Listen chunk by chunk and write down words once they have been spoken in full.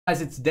Guys,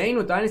 it's Dane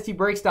with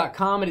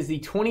DynastyBreaks.com. It is the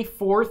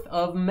 24th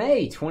of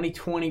May,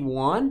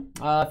 2021.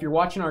 If you're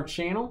watching our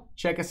channel,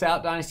 check us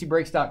out,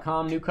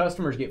 DynastyBreaks.com. New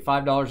customers get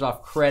 $5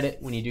 off credit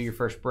when you do your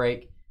first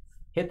break.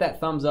 Hit that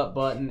thumbs up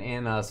button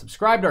and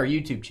subscribe to our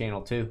YouTube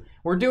channel too.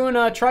 We're doing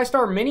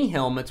Tristar mini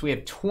helmets. We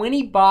have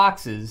 20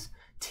 boxes,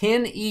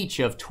 10 each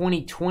of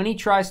 2020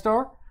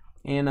 Tristar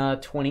and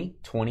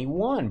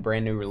 2021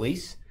 brand new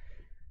release.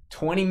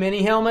 20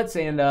 mini helmets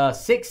and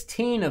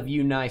 16 of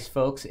you nice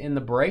folks in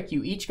the break.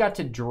 You each got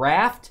to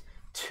draft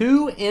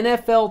 2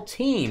 NFL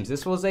teams.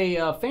 This was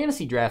a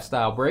fantasy draft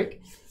style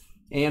break.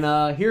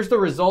 And here's the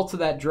results of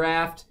that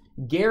draft.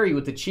 Gary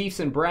with the Chiefs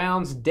and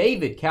Browns,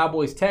 David,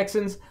 Cowboys,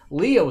 Texans,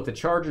 Leah with the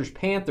Chargers,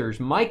 Panthers,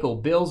 Michael,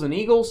 Bills and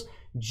Eagles,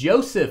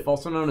 Joseph,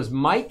 also known as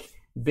Mike,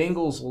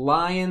 Bengals,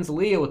 Lions,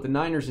 Leah with the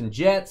Niners and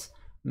Jets,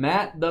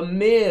 Matt, the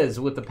Miz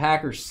with the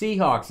Packers,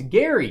 Seahawks,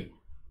 Gary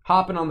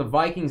hopping on the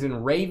Vikings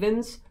and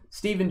Ravens,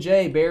 Stephen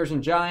J, Bears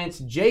and Giants,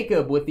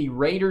 Jacob with the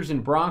Raiders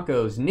and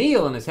Broncos,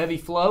 Neil and his heavy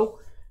flow,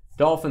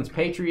 Dolphins,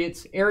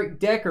 Patriots, Eric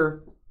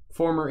Decker,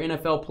 former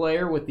NFL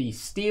player with the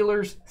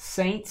Steelers,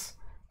 Saints,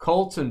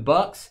 Colts and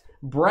Bucks,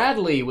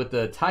 Bradley with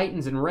the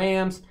Titans and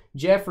Rams,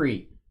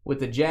 Jeffrey with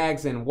the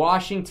Jags and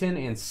Washington,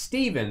 and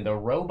Steven, the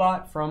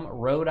robot from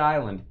Rhode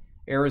Island,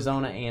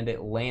 Arizona, and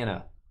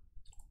Atlanta.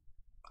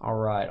 All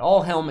right,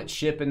 all helmets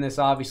ship in this,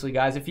 obviously,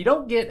 guys. If you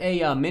don't get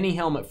a mini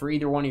helmet for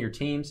either one of your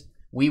teams,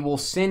 we will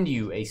send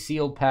you a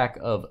sealed pack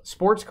of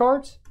sports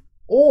cards,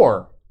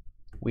 or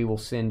we will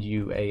send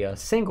you a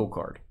single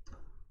card.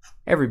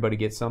 Everybody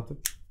gets something.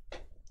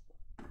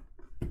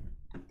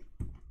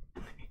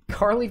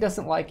 Carly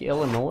doesn't like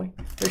Illinois.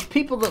 There's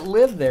people that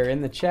live there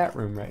in the chat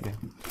room right now.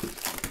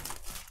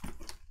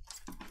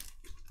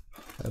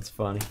 That's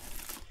funny.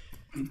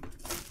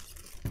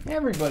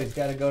 Everybody's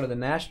got to go to the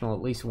National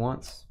at least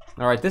once.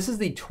 All right, this is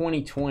the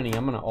 2020.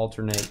 I'm going to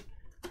alternate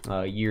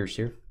years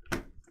here.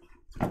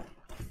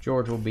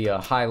 George will be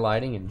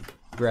highlighting and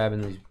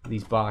grabbing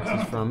these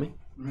boxes from me,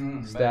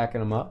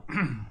 stacking them up.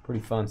 Pretty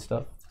fun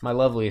stuff. My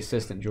lovely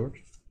assistant,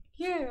 George.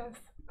 Yes.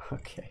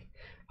 Okay.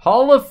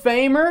 Hall of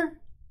Famer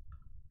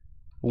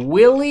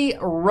Willie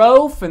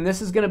Roaf, and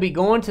this is going to be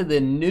going to the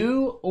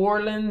New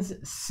Orleans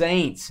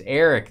Saints.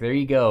 Eric, there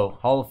you go.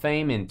 Hall of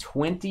Fame in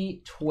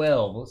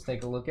 2012. Let's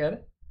take a look at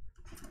it.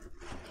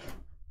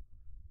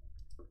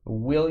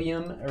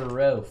 William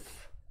Roaf.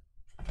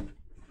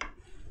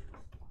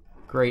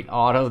 Great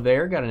auto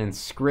there. Got an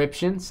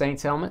inscription.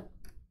 Saints helmet.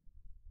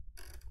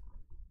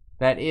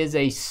 That is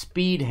a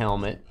speed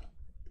helmet.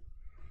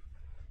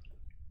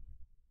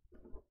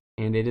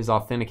 And it is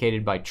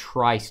authenticated by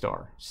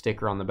Tristar.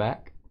 Sticker on the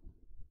back.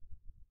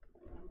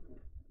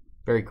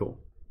 Very cool.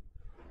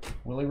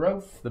 Willie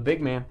Roaf, the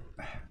big man.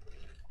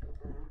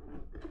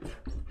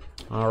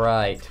 All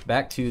right,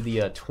 back to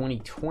the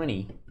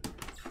 2020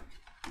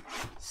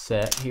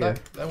 set here.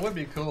 That would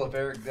be cool if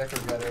Eric Decker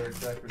got Eric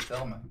Decker's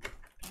helmet.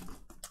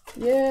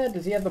 Yeah,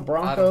 does he have the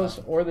Broncos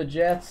or the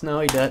Jets? No,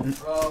 he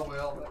doesn't. Oh,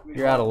 well.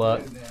 You're out of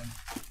luck.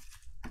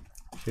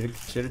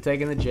 Should have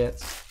taken the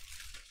Jets.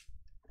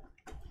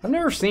 I've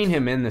never seen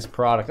him in this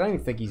product. I don't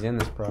even think he's in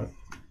this product.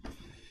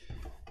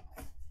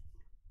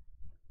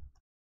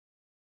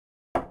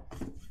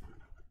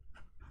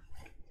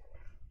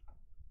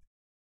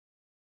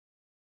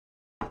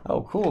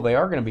 Oh, cool. They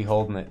are going to be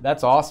holding it.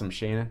 That's awesome,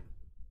 Shannon.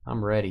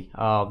 I'm ready.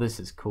 Oh, this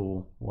is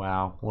cool.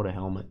 Wow, what a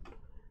helmet.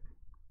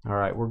 All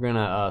right, we're going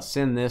to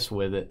send this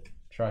with it.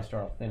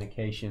 Tristar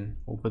authentication.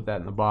 We'll put that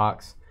in the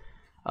box.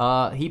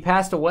 He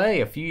passed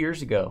away a few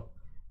years ago.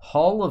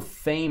 Hall of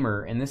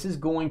Famer, and this is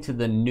going to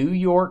the New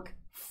York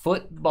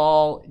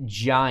Football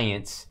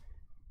Giants.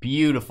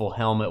 Beautiful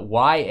helmet.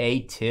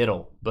 Y.A.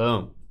 Tittle.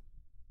 Boom.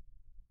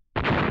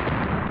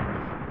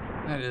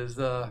 That is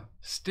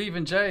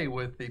Stephen J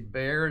with the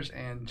Bears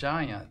and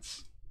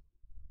Giants.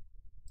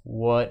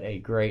 What a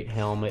great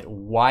helmet.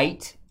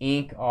 White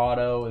ink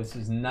auto. This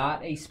is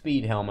not a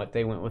speed helmet.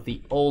 They went with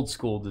the old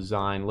school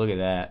design. Look at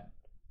that.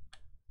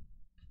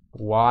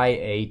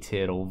 Y.A.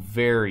 Tittle.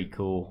 Very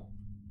cool.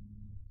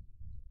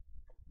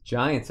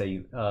 Giants,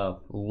 a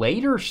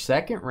later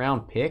second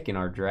round pick in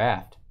our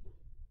draft.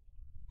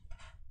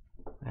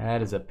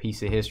 That is a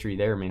piece of history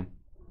there, man.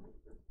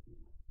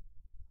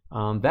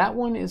 That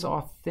one is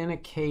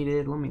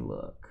authenticated. Let me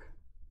look.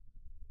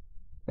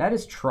 That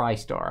is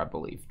Tristar, I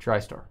believe.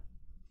 Tristar.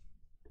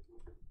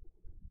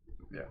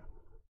 Yeah.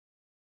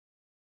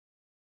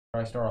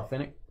 Tristar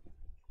authentic.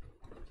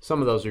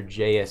 Some of those are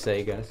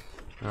JSA, guys.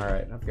 All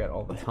right, I've got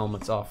all the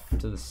helmets off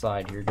to the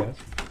side here, guys.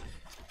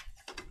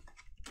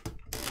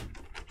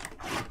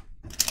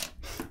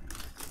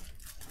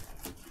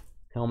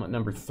 Helmet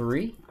number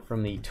 3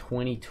 from the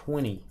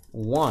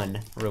 2021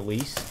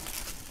 release.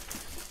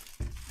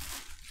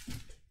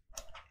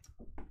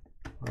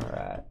 All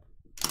right.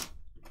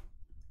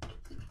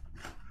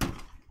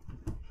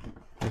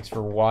 Thanks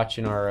for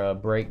watching our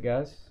break,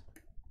 guys.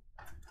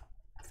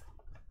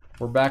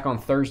 We're back on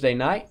Thursday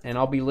night, and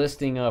I'll be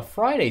listing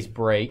Friday's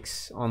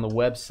breaks on the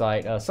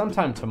website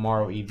sometime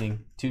tomorrow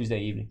evening, Tuesday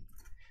evening.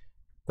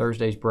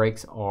 Thursday's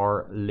breaks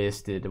are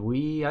listed.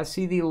 I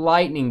see the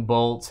lightning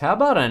bolts. How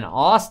about an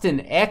Austin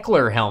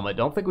Eckler helmet?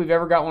 Don't think we've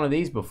ever got one of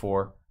these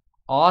before.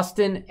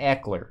 Austin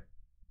Eckler.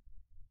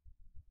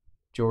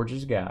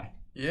 Georgia's guy.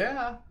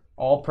 Yeah.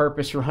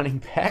 All-purpose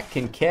running back,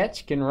 can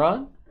catch, can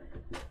run.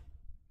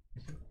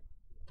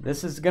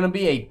 This is going to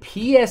be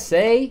a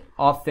PSA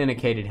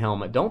authenticated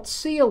helmet. Don't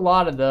see a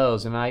lot of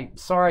those, and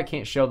sorry I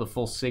can't show the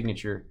full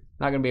signature.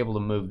 Not going to be able to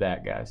move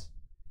that, guys.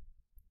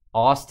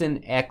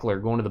 Austin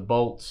Eckler going to the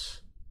Bolts.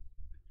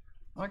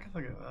 I can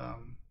think of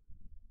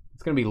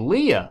It's going to be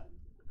Leah.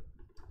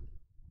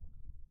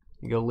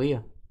 You go,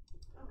 Leah.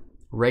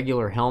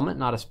 Regular helmet,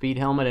 not a speed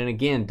helmet. And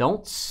again,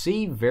 don't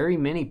see very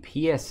many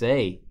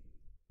PSA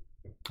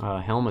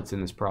helmets in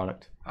this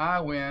product.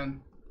 I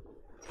win.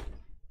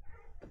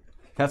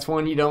 That's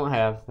one you don't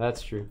have.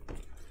 That's true.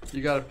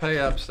 You got to pay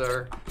up,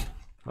 sir.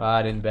 Well,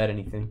 I didn't bet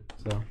anything,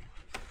 so.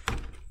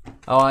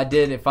 Oh, I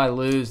did. If I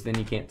lose, then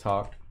you can't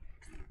talk.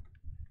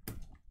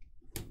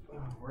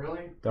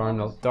 Really? Darn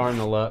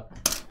the luck.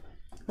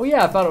 Well,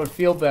 yeah, I thought it would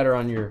feel better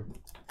on your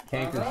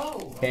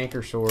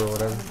canker sore or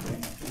whatever.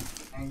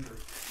 Anger.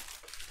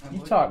 You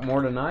talk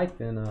more tonight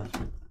than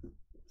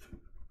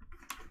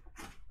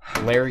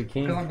Larry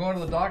King. Because I'm going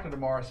to the doctor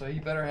tomorrow, so he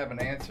better have an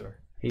answer.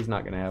 He's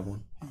not going to have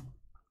one.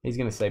 He's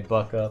going to say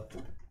buck up.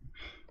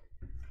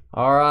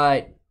 All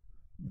right.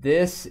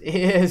 This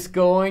is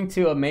going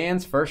to a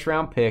man's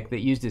first-round pick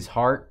that used his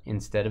heart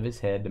instead of his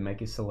head to make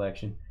his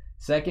selection.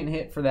 Second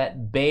hit for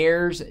that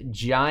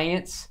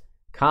Bears-Giants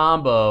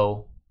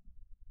combo.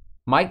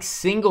 Mike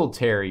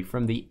Singletary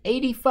from the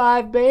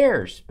 85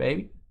 Bears,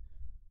 baby.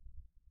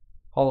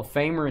 Hall of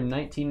Famer in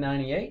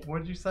 1998. What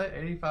did you say?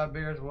 85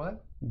 Bears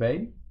what?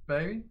 Baby.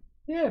 Baby?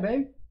 Yeah,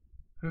 baby.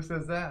 Who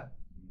says that?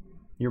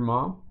 Your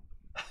mom.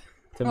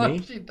 To No,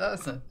 me. she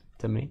doesn't.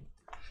 To me.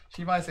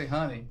 She might say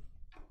honey.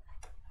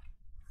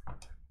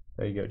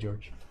 There you go,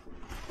 George.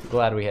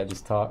 Glad we had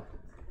this talk.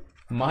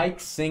 Mike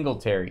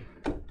Singletary.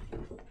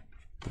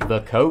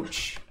 The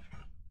coach.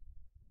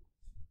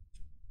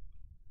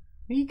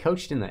 He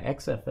coached in the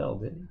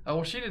XFL, didn't he? Oh,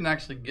 well, she didn't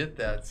actually get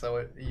that,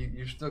 so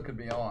you still could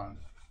be on.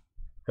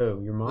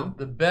 Who, your mom?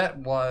 The bet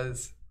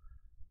was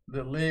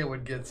that Leah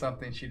would get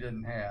something she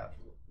didn't have.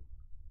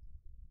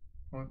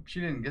 Well, she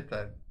didn't get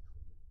that.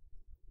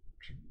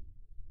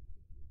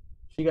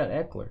 She got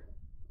Eckler.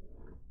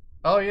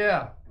 Oh,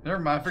 yeah. Never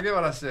mind. Forget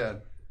what I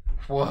said.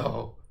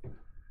 Whoa.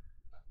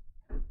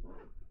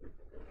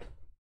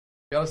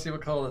 Gotta see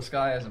what color the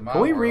sky is in my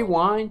Can we world.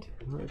 rewind?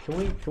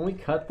 Can we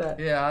cut that?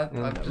 Yeah, I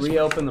And just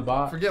reopen the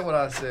box. forget what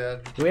I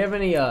said. Do we have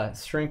any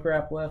shrink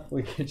wrap left?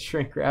 We could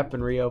shrink wrap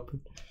and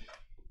reopen.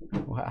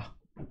 Wow.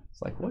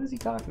 It's like, what is he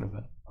talking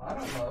about? I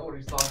don't know what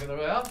he's talking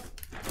about.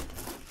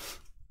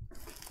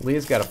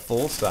 Leah's got a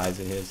full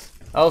size of his.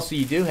 Oh, so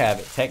you do have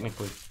it,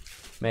 technically.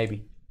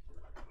 Maybe.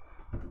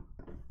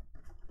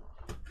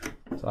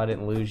 So I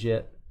didn't lose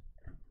yet.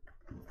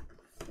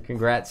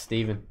 Congrats,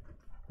 Steven.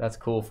 That's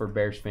cool for a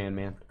Bears fan,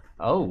 man.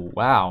 Oh,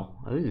 wow.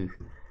 Ooh.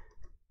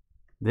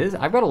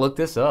 I've got to look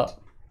this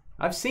up.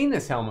 I've seen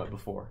this helmet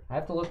before. I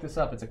have to look this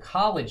up. It's a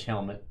college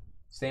helmet.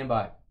 Stand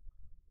by.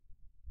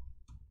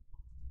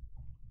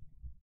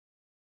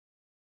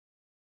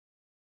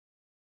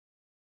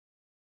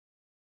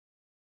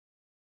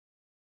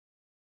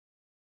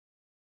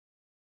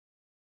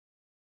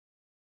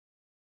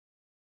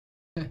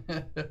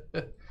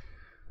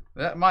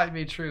 That might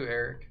be true,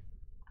 Eric.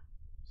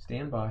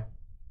 Stand by.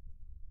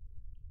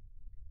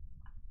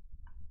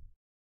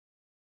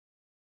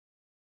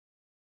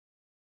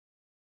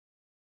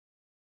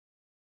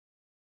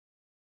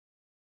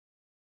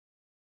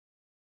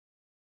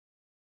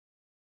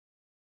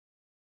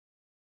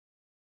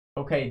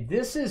 Okay,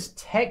 this is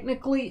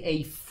technically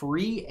a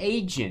free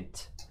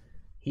agent.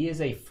 He is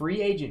a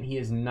free agent. He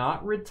is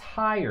not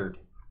retired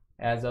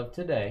as of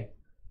today.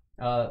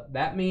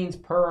 That means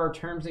per our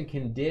terms and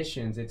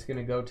conditions, it's going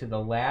to go to the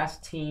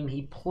last team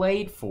he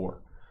played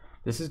for.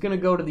 This is going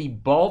to go to the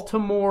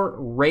Baltimore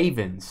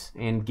Ravens.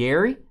 And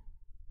Gary,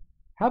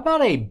 how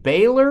about a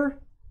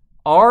Baylor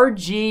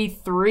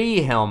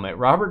RG3 helmet?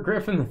 Robert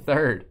Griffin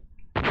III.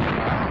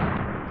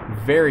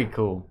 Very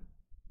cool.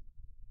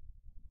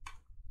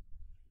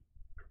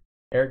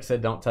 Eric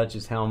said don't touch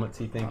his helmets.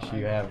 He thinks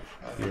you're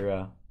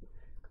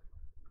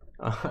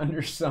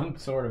under some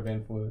sort of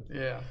influence.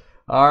 Yeah.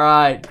 All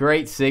right,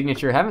 great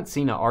signature. Haven't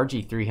seen an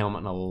RG3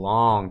 helmet in a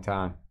long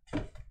time.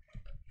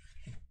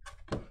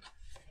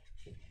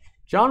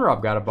 John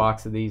Rob got a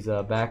box of these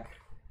back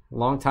a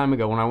long time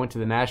ago when I went to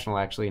the National,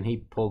 actually, and he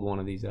pulled one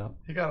of these out.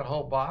 He got a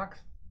whole box?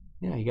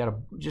 Yeah, he got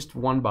just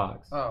one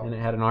box, and it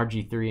had an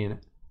RG3 in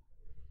it.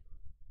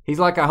 He's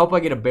like, I hope I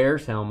get a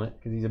Bears helmet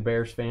because he's a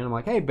Bears fan. I'm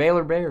like, hey,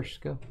 Baylor Bears,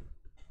 go.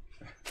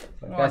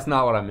 Like, that's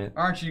not what I meant.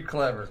 Aren't you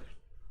clever?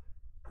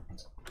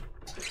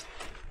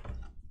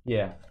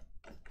 Yeah.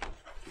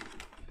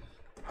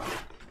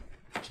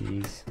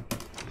 Jeez.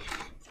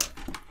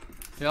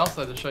 He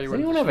also had to show you Does where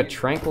anyone have a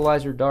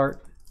tranquilizer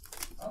dart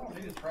I don't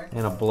need a tranquilizer.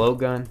 and a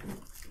blowgun?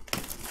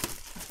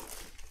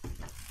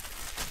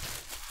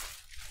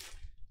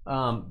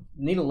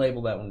 Need to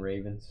label that one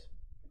Ravens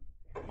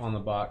on the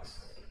box.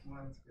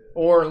 Mine's good.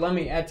 Or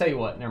I tell you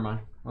what, never mind.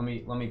 Let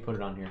me put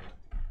it on here.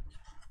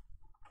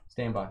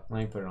 Stand by. Let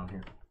me put it on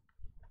here.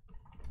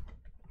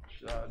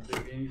 Should I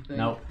do anything?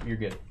 Nope, you're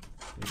good.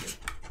 You're good.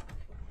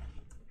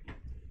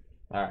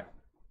 All right.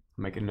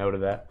 Make a note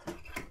of that.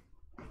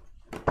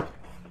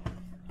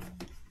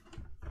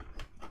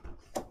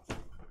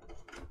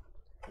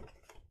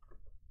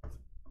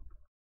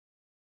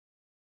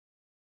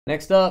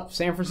 Next up,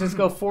 San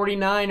Francisco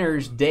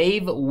 49ers,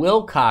 Dave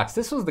Wilcox.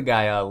 This was the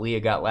guy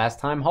Leah got last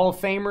time. Hall of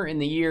Famer in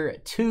the year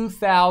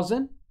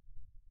 2000.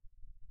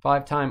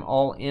 5-time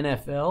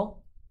All-NFL.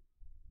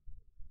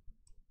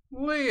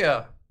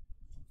 Leah.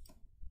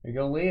 There you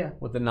go, Leah,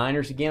 with the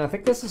Niners again. I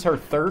think this is her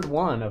third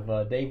one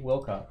of Dave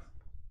Wilcox.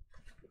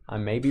 I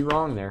may be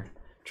wrong there.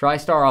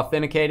 Tristar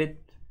authenticated.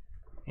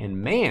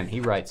 And man, he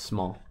writes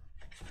small.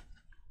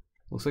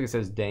 Looks like it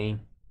says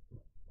Dane.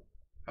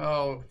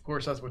 Oh, of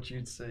course, that's what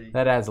you'd see.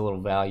 That adds a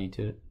little value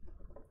to it.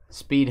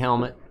 Speed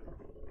helmet.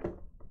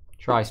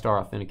 Tristar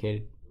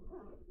authenticated.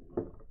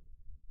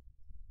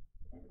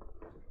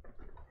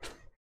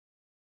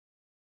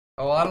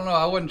 Oh, I don't know.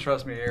 I wouldn't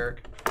trust me,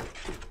 Eric.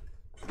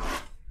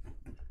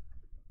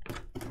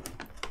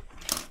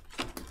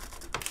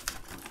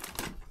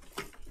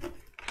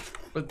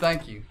 But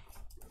thank you.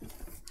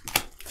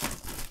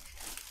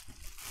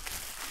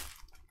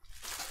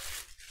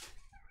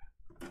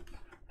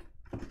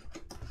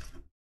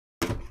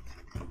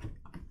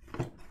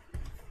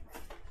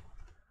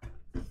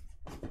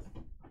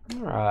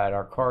 All right,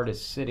 our card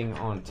is sitting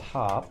on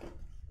top.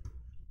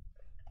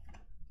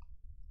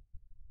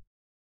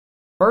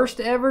 First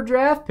ever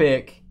draft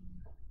pick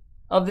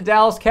of the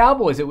Dallas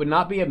Cowboys. It would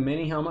not be a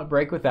mini helmet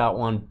break without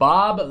one.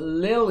 Bob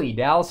Lilly,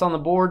 Dallas on the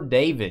board.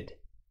 David,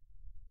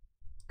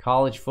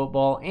 college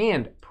football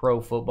and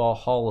pro football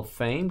Hall of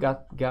Fame.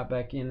 Got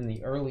back in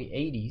the early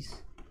 80s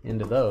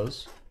into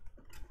those.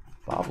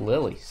 Bob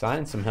Lilly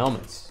signing some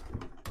helmets.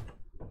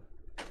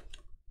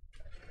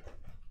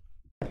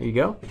 Here you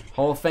go.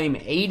 Hall of Fame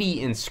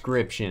 80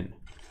 inscription.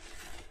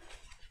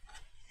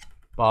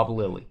 Bob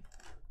Lilly.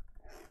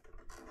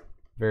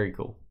 Very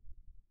cool.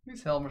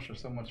 These helmets are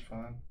so much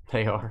fun.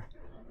 They are.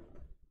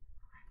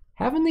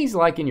 Having these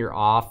like in your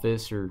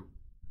office or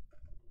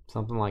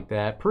something like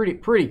that,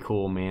 pretty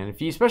cool, man.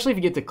 Especially if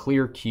you get the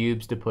clear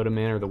cubes to put them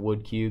in or the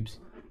wood cubes,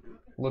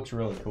 looks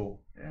really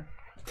cool. Yeah.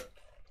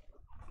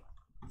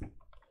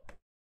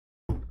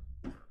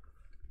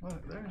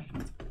 Look there.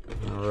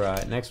 All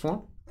right, next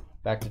one.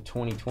 Back to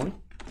 2020.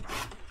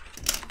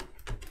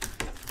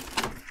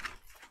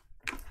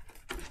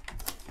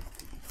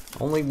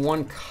 Only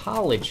one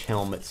college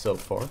helmet so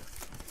far.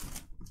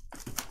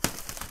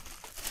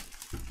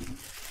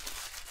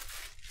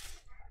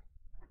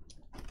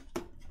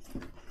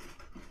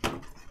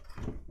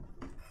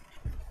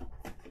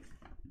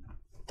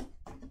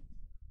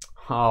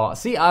 Oh,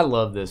 see, I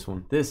love this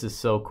one. This is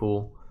so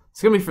cool.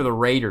 It's going to be for the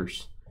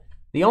Raiders.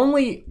 The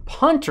only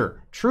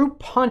punter, true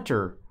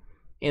punter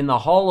in the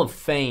Hall of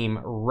Fame,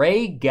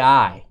 Ray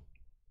Guy,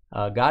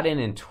 got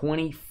in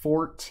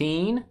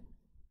 2014,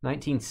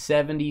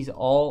 1970s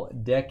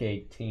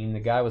All-Decade team. The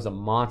guy was a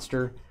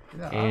monster,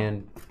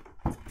 and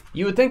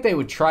you would think they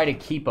would try to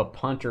keep a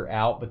punter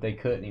out, but they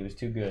couldn't. He was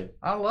too good.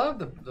 I love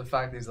the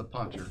fact he's a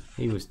punter.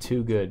 He was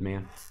too good,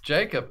 man.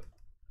 Jacob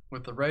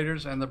with the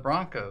Raiders and the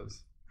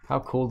Broncos. How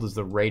cool does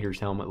the Raiders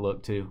helmet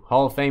look, too?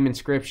 Hall of Fame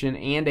inscription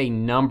and a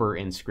number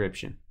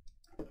inscription.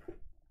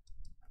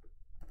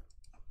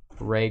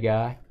 Ray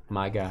Guy,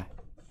 my guy.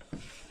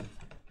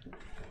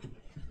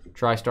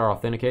 Tristar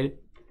authenticated.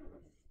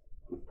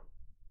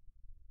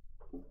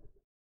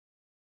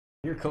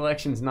 Your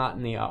collection's not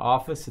in the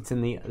office, it's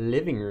in the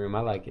living room. I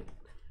like it.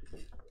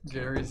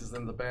 Gary's is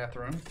in the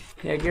bathroom.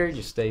 Yeah, Gary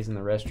just stays in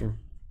the restroom.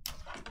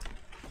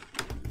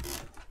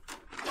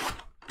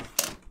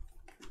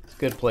 It's a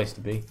good place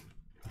to be.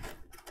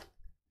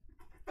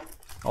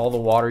 All the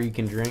water you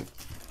can drink.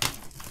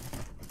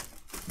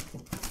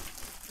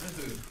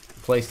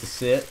 Place to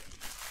sit.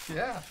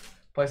 Yeah.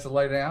 Place to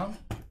lay down?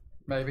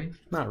 Maybe.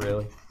 Not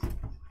really.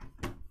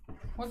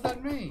 What's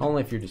that mean?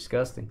 Only if you're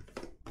disgusting.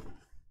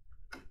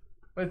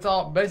 But it's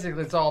all based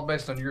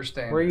on your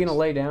standards. Where are you going to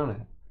lay down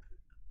at?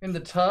 In the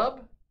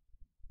tub?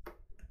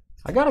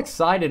 I got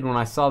excited when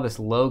I saw this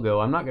logo.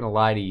 I'm not going to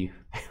lie to you.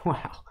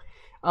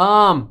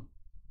 Wow.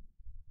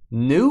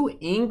 New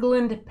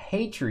England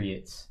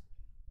Patriots.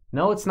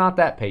 No, it's not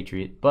that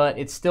Patriot, but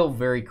it's still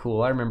very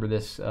cool. I remember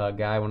this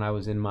guy when I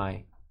was in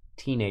my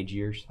teenage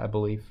years, I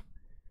believe.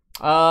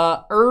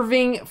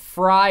 Irving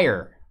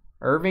Fryer.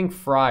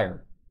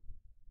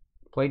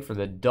 Played for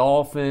the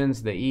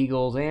Dolphins, the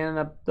Eagles,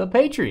 and the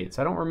Patriots.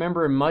 I don't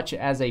remember him much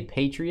as a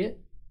Patriot,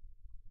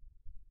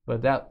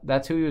 but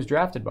that's who he was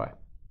drafted by.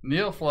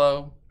 Neil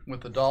Flo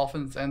with the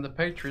Dolphins and the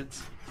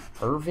Patriots.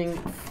 Irving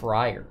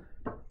Fryer.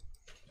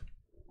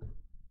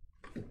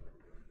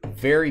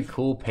 Very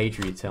cool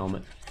Patriots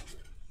helmet.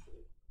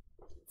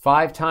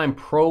 5-time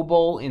Pro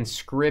Bowl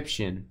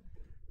inscription.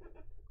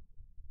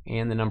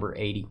 And the number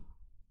 80.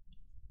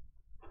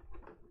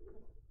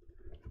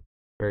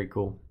 Very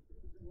cool.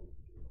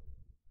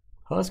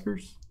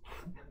 Huskers.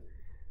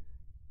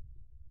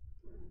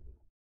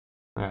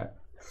 All right,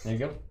 there you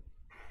go.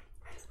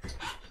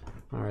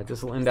 All right,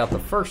 this will end out the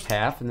first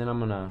half, and then I'm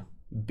going to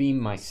beam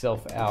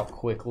myself out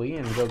quickly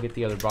and go get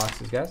the other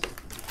boxes, guys.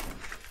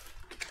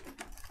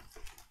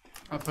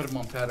 I put them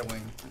on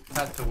Tatooine.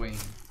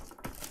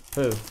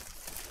 Who?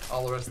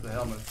 All the rest of the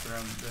helmets are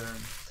in there.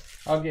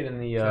 I'll get in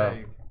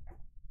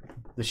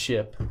the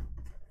ship.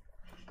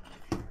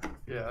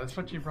 Yeah, that's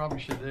what you probably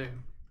should do.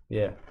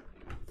 Yeah.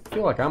 I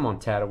feel like I'm on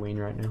Tatooine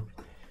right now.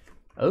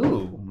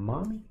 Oh,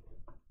 mommy.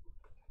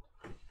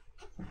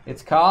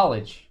 It's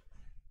college.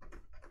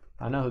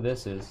 I know who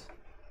this is.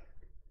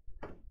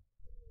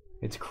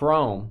 It's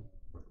Chrome.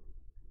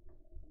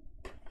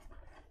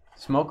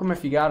 Smoke them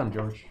if you got them,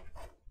 George.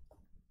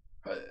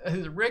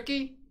 Is it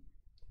Ricky?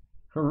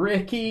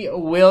 Ricky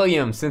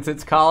Williams. Since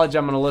it's college,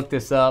 I'm going to look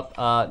this up.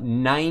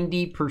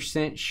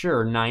 90%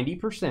 sure,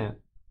 90%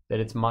 that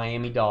it's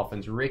Miami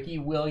Dolphins. Ricky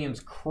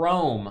Williams,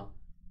 Chrome.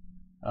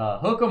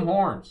 Hook 'em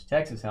horns,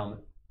 Texas helmet.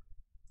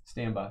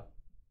 Stand by.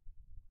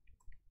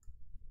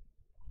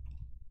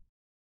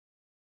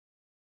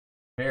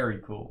 Very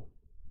cool.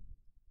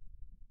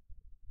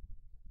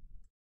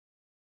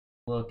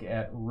 Look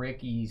at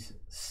Ricky's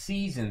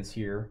seasons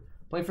here.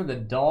 Played for the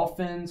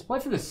Dolphins.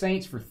 Played for the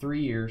Saints for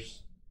 3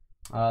 years.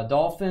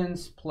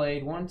 Dolphins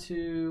played 1,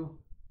 2,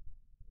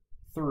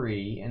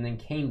 3, and then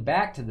came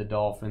back to the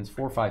Dolphins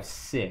 4, 5,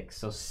 6.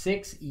 So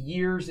 6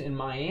 years in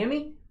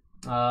Miami,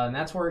 and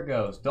that's where it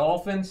goes.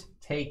 Dolphins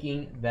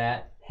taking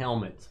that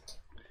helmet.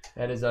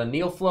 That is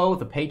Neil Flo with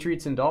the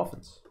Patriots and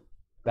Dolphins,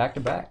 back to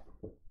back.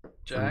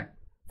 Jack.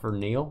 For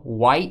Neil.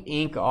 White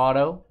ink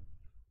auto.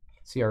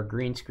 See our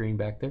green screen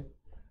back there.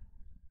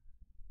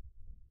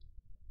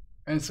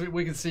 And so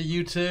we can see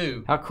you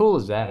too. How cool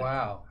is that?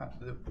 Wow.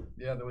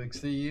 Yeah, that we can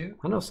see you.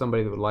 I know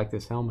somebody that would like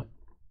this helmet.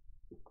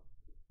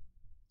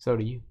 So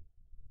do you.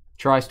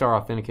 Tristar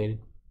authenticated.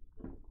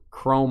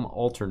 Chrome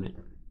alternate.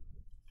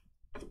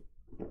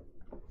 There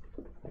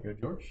you go,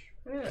 George.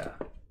 Yeah.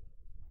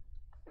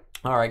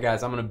 All right,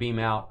 guys, I'm going to beam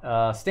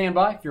out. Stand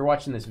by. If you're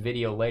watching this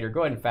video later,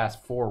 go ahead and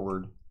fast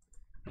forward.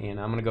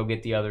 And I'm going to go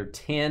get the other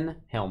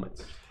 10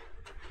 helmets.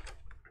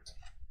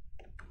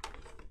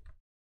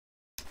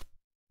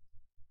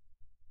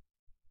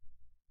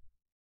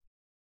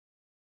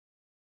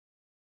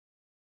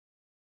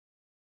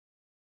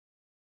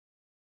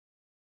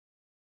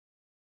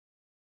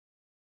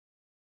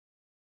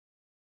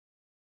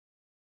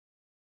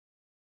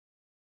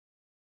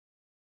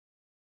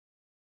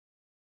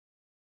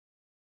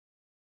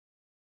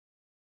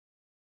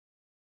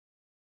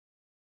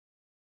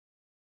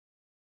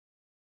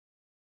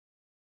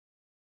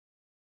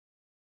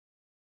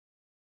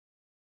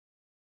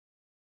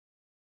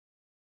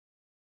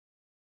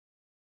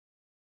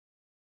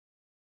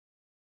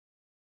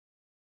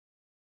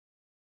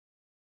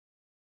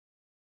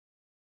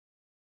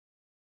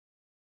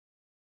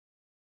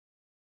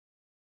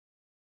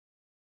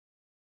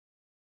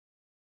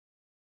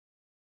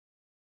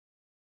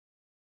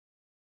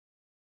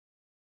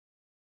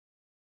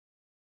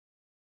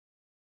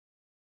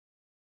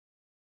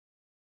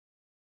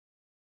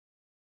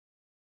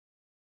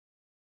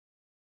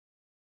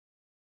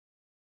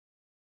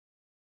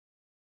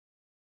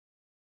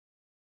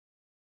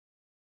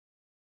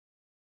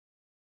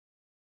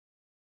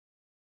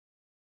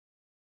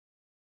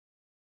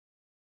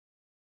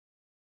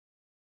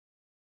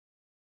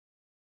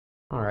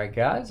 All right,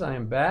 guys, I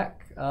am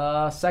back.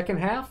 Second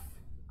half.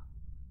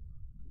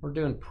 We're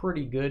doing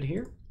pretty good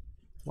here.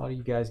 A lot of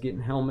you guys getting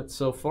helmets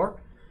so far.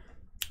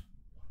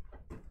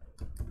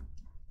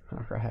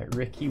 All right,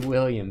 Ricky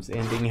Williams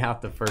ending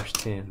out the first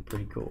 10.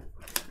 Pretty cool.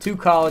 2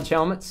 college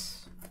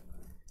helmets.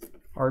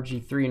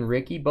 RG3 and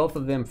Ricky, both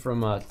of them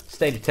from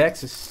state of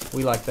Texas.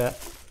 We like that.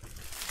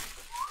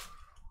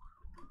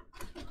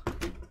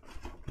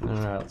 All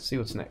right, let's see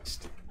what's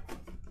next.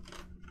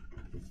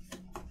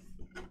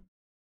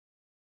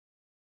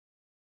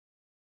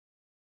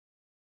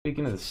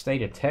 Speaking of the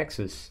state of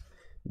Texas,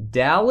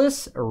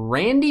 Dallas,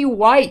 Randy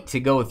White to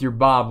go with your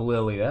Bob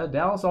Lilly.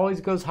 Dallas always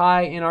goes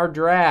high in our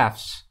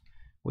drafts.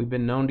 We've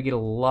been known to get a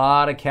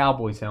lot of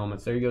Cowboys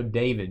helmets. There you go,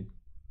 David,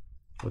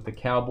 with the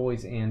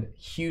Cowboys and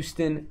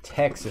Houston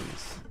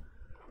Texans.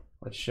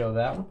 Let's show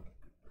that one.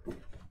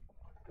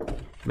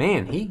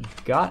 Man, he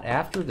got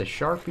after the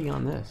Sharpie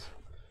on this.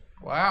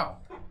 Wow.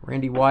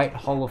 Randy White,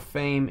 Hall of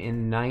Fame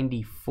in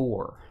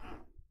 '94.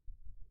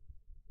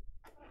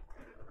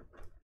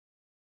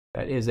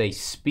 That is a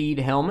speed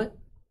helmet.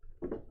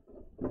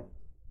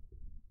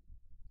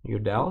 You go,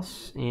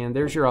 Dallas. And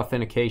there's your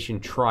authentication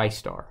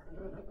Tristar.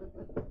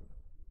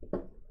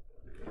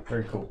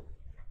 Very cool.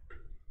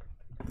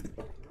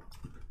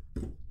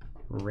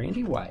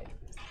 Randy White.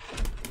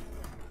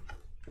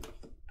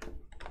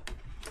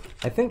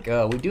 I think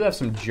we do have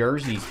some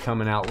jerseys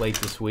coming out late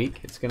this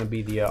week. It's going to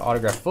be the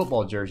autographed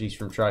football jerseys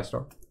from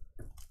Tristar.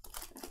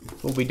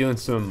 We'll be doing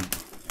some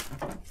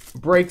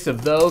breaks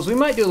of those. We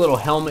might do a little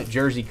helmet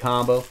jersey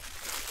combo.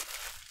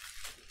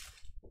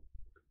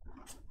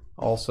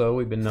 Also,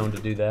 we've been known to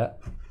do that.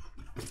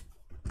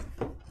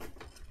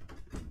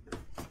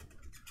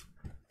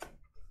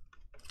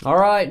 All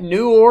right,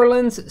 New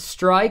Orleans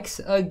strikes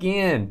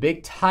again.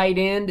 Big tight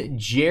end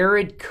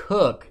Jared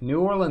Cook, New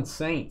Orleans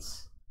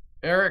Saints.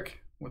 Eric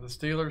with the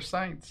Steelers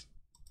Saints.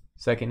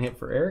 Second hit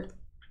for Eric.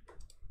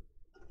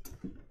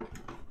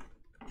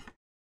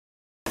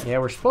 Yeah,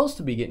 we're supposed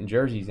to be getting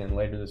jerseys in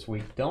later this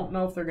week. Don't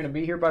know if they're going to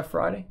be here by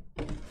Friday.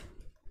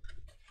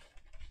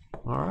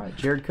 All right,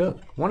 Jared Cook.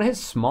 One of his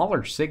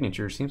smaller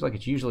signatures. Seems like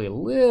it's usually a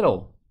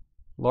little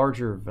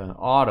larger of an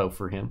auto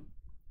for him.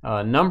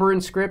 Number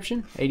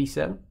inscription,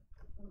 87.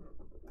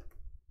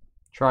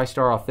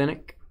 Tristar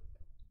Authentic.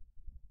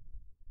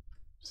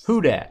 Who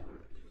dat?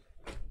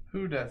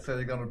 Who dat said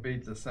they're going to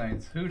beat the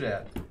Saints? Who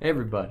dat?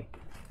 Everybody.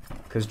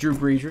 Because Drew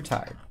Brees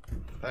retired.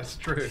 That's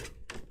true.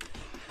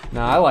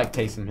 No, I like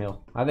Taysom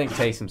Hill. I think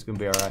Taysom's going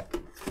to be all right.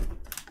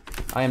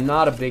 I am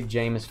not a big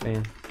Jameis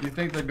fan. You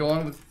think they're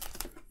going with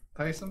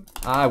Taysom?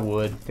 I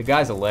would. The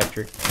guy's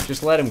electric.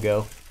 Just let him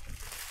go.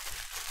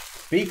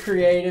 Be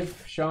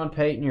creative. Sean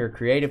Payton, you're a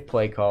creative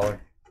play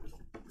caller.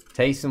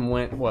 Taysom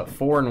went, what,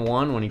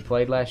 4-1 when he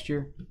played last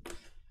year?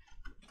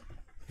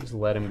 Just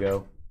let him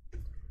go.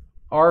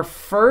 Our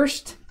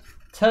first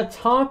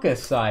Tatanka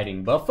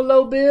sighting.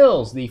 Buffalo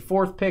Bills, the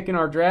 4th pick in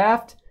our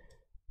draft.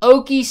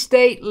 Okie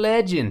State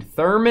legend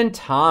Thurman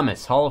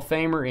Thomas, Hall of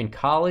Famer in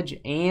college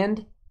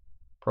and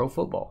pro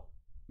football.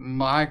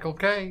 Michael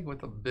K. with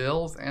the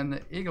Bills and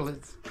the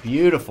Eaglets.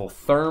 Beautiful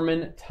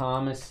Thurman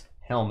Thomas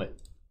helmet.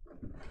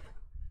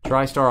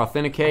 TriStar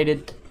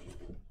authenticated.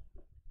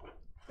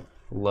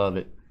 Love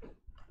it.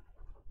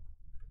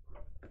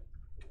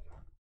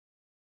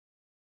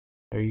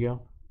 There you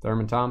go.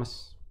 Thurman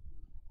Thomas.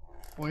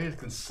 Well, he's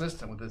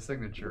consistent with his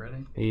signature,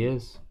 isn't he? He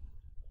is.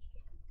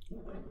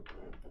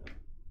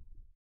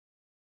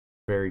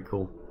 Very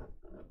cool.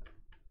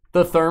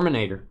 The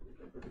Terminator.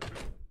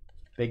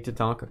 Big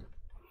Tatanka.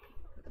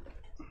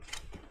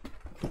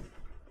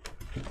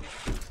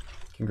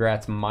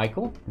 Congrats,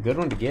 Michael. Good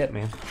one to get,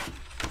 man.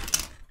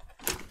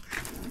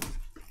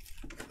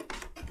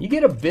 You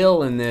get a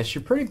Bill in this,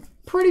 you're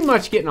pretty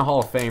much getting a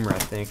Hall of Famer, I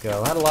think.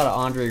 I had a lot of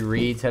Andre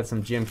Reeds, had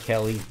some Jim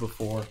Kellys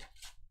before.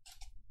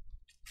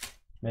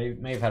 May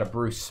have had a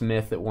Bruce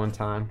Smith at one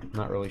time. I'm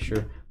not really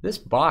sure. This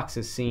box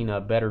has seen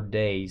better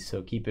days,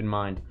 so keep in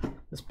mind.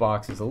 This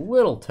box is a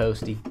little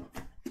toasty.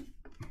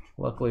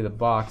 Luckily, the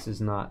box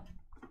is not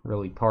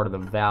really part of the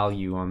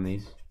value on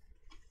these.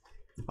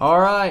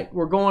 All right,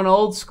 we're going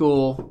old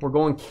school. We're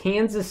going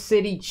Kansas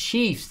City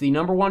Chiefs, the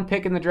 #1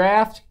 pick in the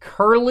draft.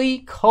 Curly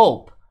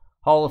Culp,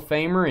 Hall of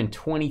Famer in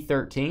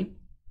 2013.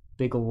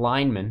 Big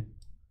lineman.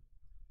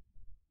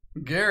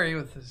 Gary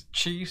with his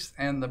Chiefs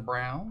and the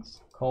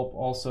Browns. Culp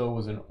also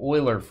was an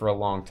Oiler for a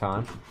long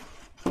time.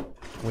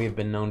 We have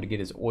been known to get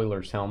his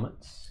Oilers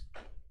helmets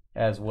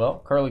as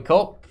well. Curly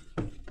Culp,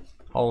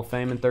 Hall of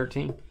Fame in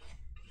 13.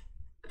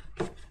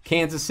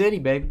 Kansas City,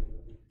 baby.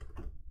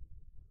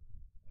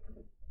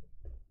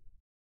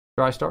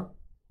 TriStar.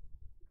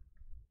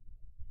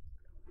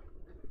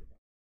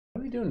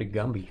 What are they doing to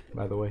Gumby,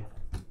 by the way?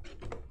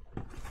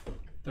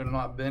 They're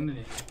not bending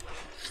him.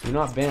 You're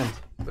not bent.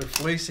 They're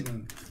fleecing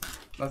him.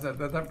 Is that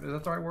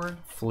the right word?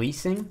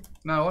 Fleecing?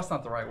 No, that's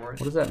not the right word.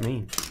 What does that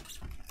mean?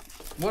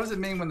 What does it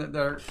mean when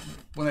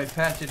they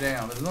pat you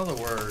down? There's another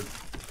word.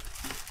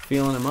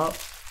 Feeling him up?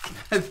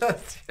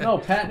 No,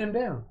 patting him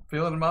down.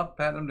 Feeling him up,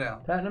 patting him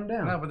down. Patting him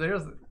down. No, but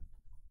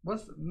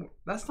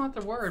that's not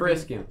the word.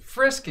 Frisking.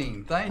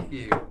 Frisking, thank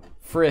you.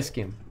 Frisk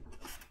him.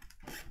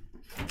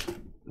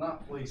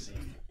 Not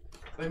fleecing.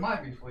 They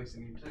might be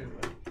fleecing you too,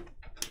 but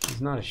He's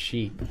not a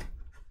sheep.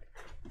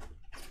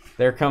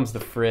 There comes the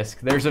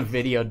frisk. There's a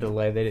video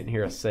delay. They didn't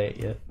hear us say it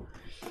yet.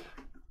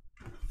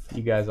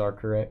 You guys are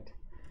correct.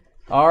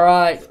 All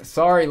right.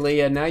 Sorry,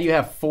 Leah. Now you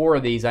have 4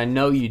 of these. I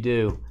know you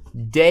do.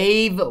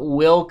 Dave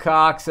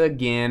Wilcox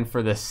again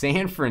for the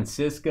San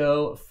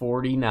Francisco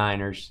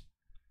 49ers.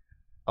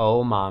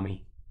 Oh,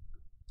 mommy.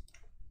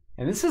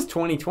 And this is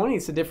 2020.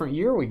 It's a different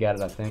year we got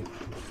it, I think.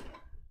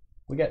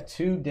 We got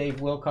 2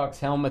 Dave Wilcox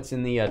helmets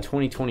in the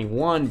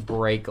 2021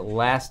 break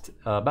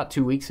about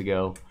 2 weeks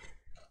ago.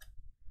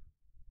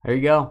 There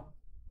you go.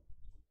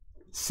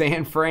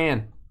 San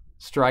Fran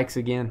strikes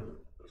again.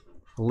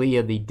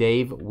 Leah, the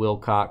Dave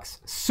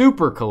Wilcox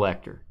Super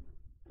Collector.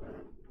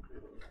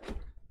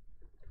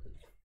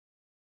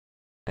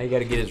 Now you got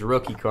to get his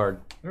rookie card.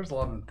 There's a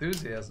lot of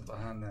enthusiasm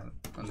behind that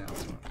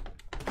announcement.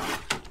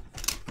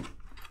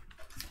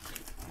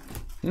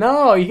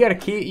 No, you got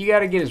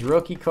to get his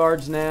rookie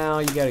cards now.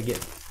 You got to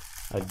get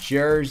a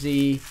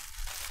jersey.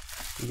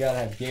 You got to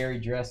have Gary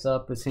dress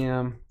up as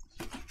him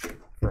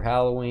for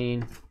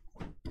Halloween.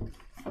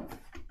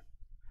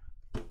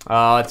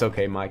 Oh, it's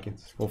okay,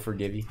 Mikins. We'll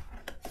forgive you.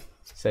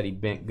 Said he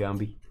bent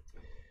Gumby.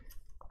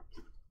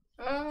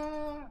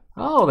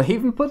 Oh, they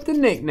even put the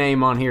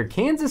nickname on here.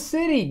 Kansas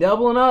City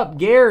doubling up.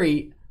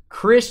 Gary,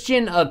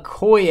 Christian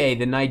Okoye,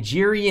 the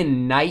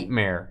Nigerian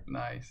Nightmare.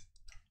 Nice.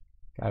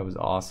 Guy was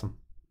awesome.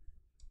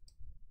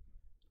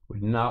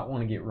 Would not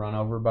want to get run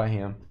over by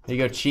him. Here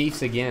you go,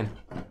 Chiefs again.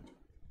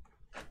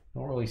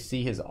 Don't really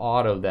see his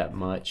auto that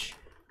much.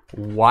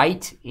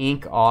 white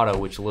ink auto,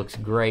 which looks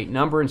great.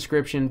 Number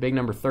inscription, big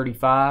number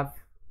 35.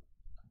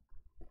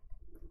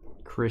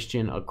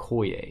 Christian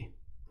Okoye.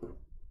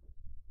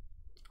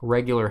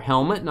 Regular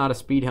helmet, not a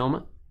speed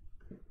helmet.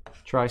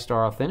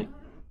 Tristar Authentic.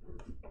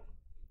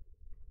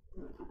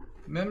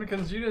 Man,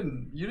 because you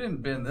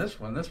didn't bend this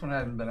one. This one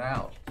hadn't been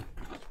out.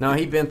 No,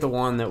 he bent the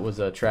one that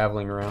was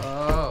traveling around.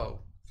 Oh,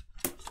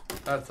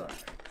 that's all right.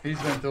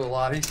 He's been through a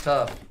lot. He's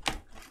tough.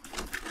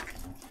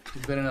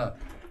 He's been in a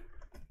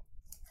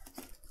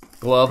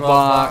glove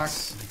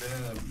box.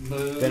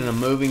 Been in a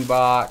moving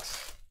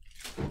box.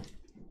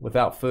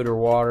 Without food or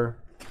water.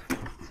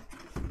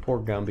 Poor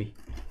Gumby.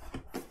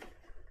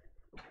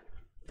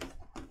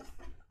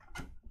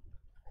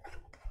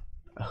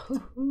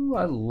 Ooh,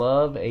 I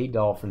love a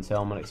Dolphins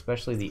helmet,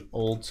 especially the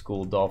old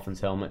school Dolphins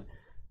helmet.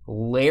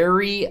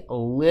 Larry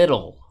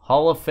Little,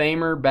 Hall of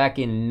Famer back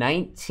in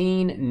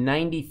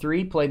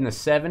 1993, played in the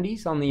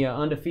 70s on the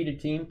undefeated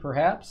team,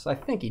 perhaps. I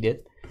think he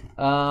did.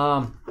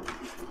 Here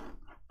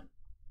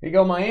you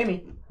go,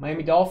 Miami.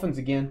 Miami Dolphins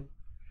again.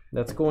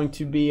 That's going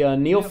to be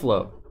Neil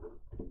Flow.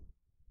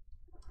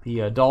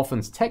 The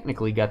Dolphins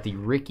technically got the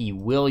Ricky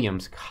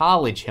Williams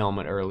college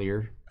helmet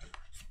earlier.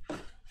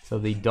 So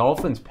the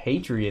Dolphins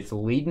Patriots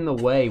leading the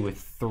way with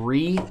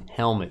 3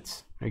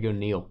 helmets. There you go,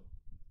 Neil.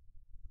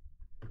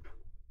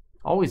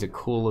 Always a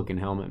cool looking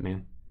helmet,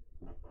 man.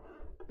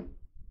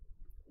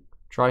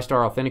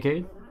 Tristar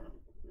authenticated.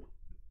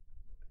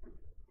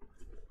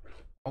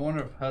 I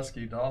wonder if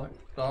Husky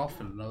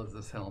Dolphin knows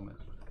this helmet.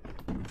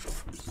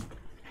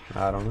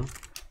 I don't know.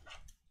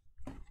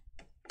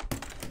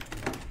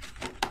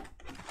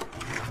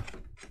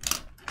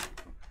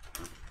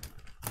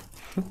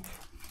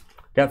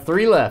 Got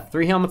 3 left.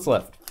 3 helmets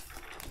left.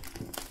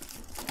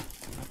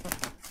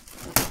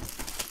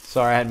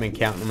 Sorry, I hadn't been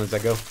counting them as I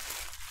go.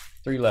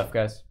 3 left,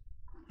 guys.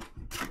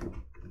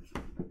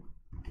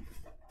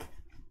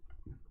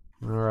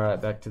 All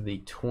right, back to the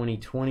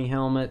 2020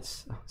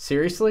 helmets.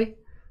 Seriously?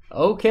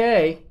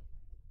 Okay.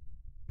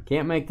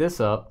 Can't make this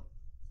up.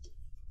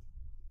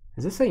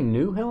 Is this a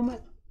new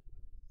helmet?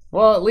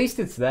 Well, at least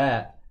it's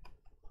that.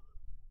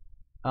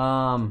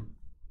 Whoa.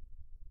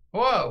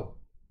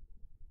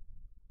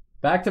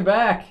 Back to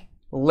back.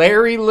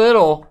 Larry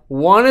Little.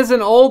 One is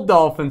an old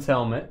Dolphins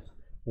helmet.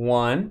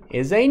 One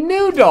is a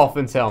new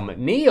Dolphins helmet.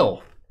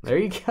 Neil. There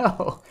you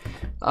go.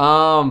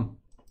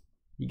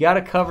 You got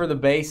to cover the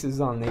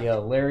bases on the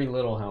Larry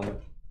Little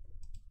helmet.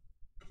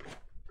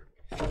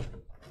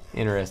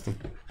 Interesting.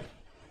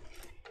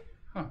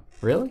 Huh.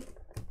 Really?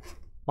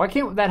 Why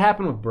can't that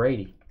happen with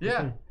Brady?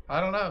 Yeah, I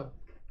don't know.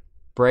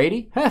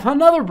 Brady?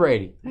 Another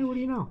Brady. Hey, what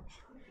do you know?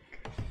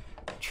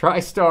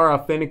 Tristar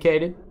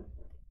authenticated.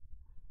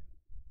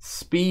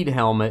 Speed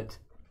helmet.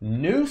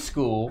 New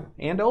school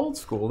and old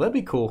school. That'd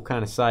be cool,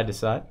 kind of side to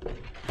side.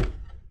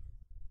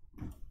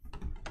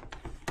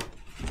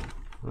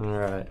 All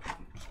right.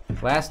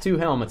 Last 2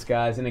 helmets,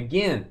 guys. And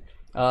again,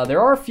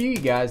 there are a few you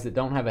guys that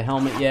don't have a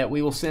helmet yet.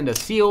 We will send a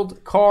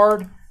sealed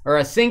card, or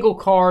a single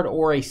card,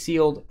 or a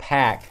sealed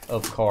pack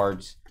of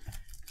cards.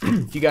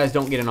 If you guys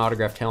don't get an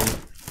autographed helmet,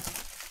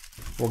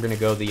 we're going to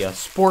go the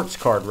sports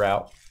card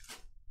route.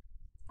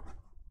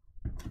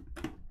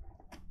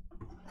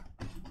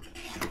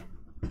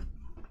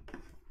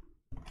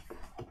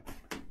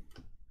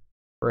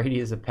 Brady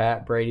is a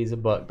Pat, Brady's a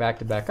Buck, back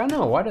to back. I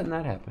know, why didn't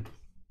that happen?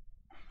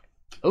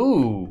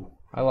 Ooh,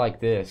 I like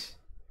this.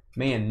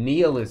 Man,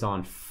 Neil is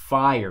on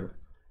fire.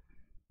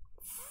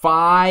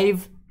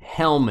 5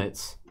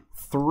 helmets,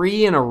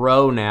 3 in a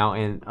row now,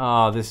 and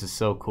oh, this is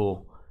so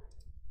cool.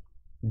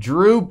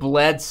 Drew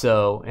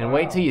Bledsoe, and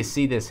wait till you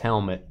see this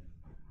helmet.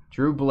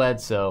 Drew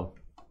Bledsoe,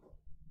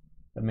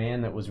 the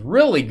man that was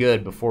really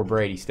good before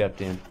Brady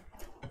stepped in.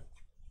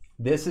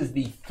 This is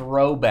the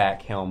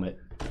throwback helmet.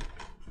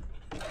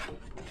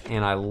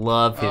 And I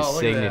love his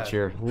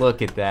signature.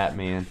 Look at that,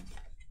 man.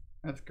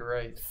 That's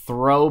great.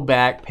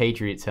 Throwback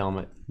Patriots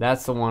helmet.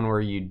 That's the one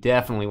where you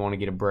definitely want to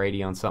get a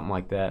Brady on something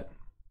like that.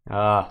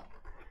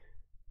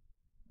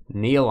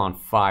 Neil on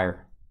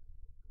fire.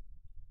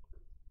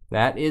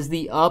 That is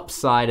the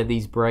upside of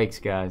these breaks,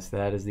 guys.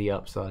 That is the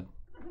upside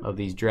of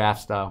these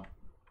draft style.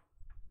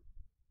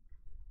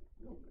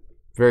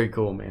 Very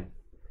cool, man.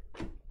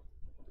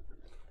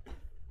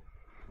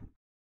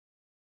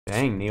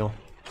 Dang, Neil.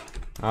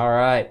 All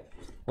right.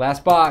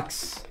 Last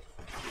box.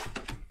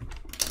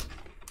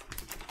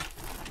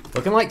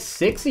 Looking like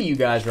 6 of you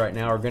guys right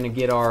now are going to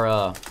get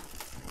our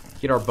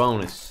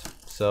bonus.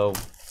 So,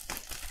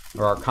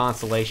 or our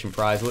consolation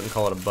prize. Wouldn't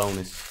call it a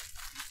bonus.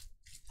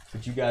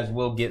 But you guys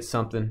will get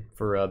something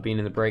for being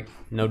in the break,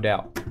 no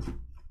doubt.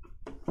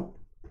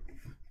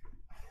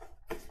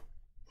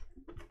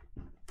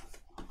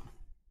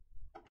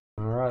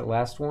 All right,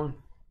 last one.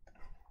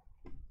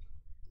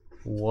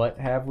 What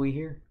have we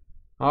here?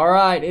 All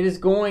right, it is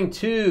going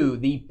to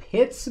the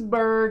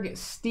Pittsburgh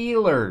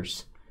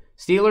Steelers.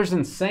 Steelers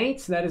and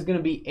Saints. That is going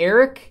to be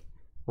Eric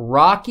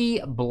Rocky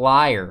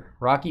Blyer.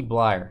 Rocky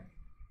Blyer.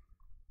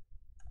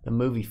 The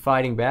movie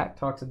Fighting Back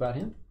talks about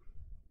him.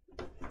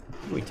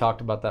 We talked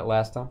about that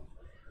last time.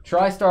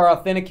 Tristar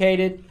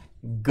authenticated.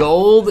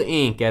 Gold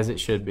ink, as it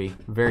should be.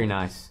 Very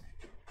nice.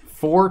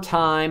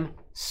 4-time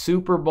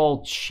Super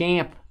Bowl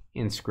champ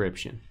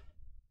inscription.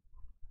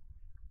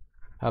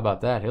 How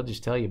about that? He'll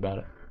just tell you about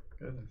it.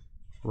 Goodness.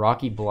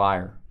 Rocky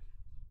Blyer.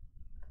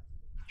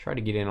 Try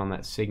to get in on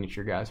that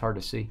signature, guys. Hard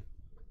to see.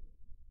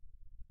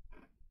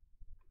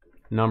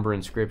 Number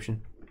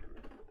inscription.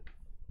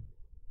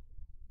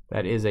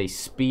 That is a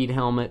Speed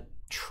helmet.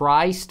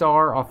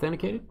 Tristar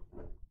authenticated.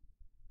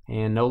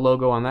 And no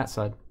logo on that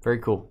side. Very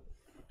cool.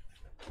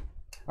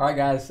 All right,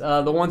 guys.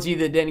 The ones of you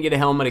that didn't get a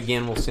helmet,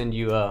 again, we'll send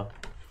you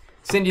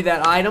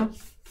that item.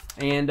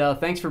 And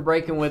thanks for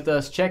breaking with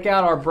us. Check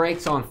out our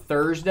breaks on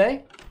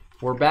Thursday.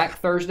 We're back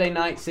Thursday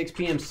night, 6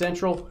 p.m.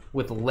 Central,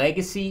 with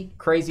Legacy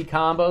Crazy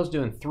Combos,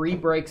 doing 3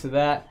 breaks of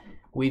that.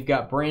 We've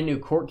got brand new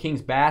Court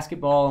Kings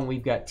basketball, and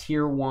we've got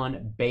Tier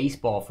 1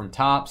 baseball from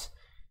Topps.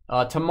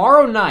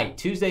 Tomorrow night,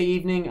 Tuesday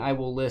evening, I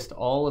will list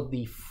all of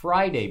the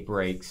Friday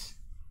breaks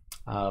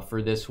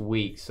for this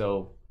week.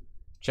 So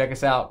check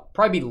us out.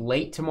 Probably be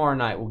late tomorrow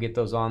night. We'll get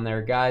those on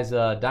there. Guys,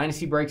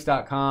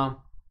 DynastyBreaks.com.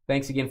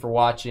 Thanks again for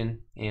watching.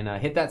 And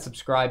hit that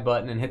subscribe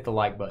button and hit the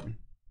like button.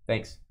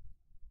 Thanks.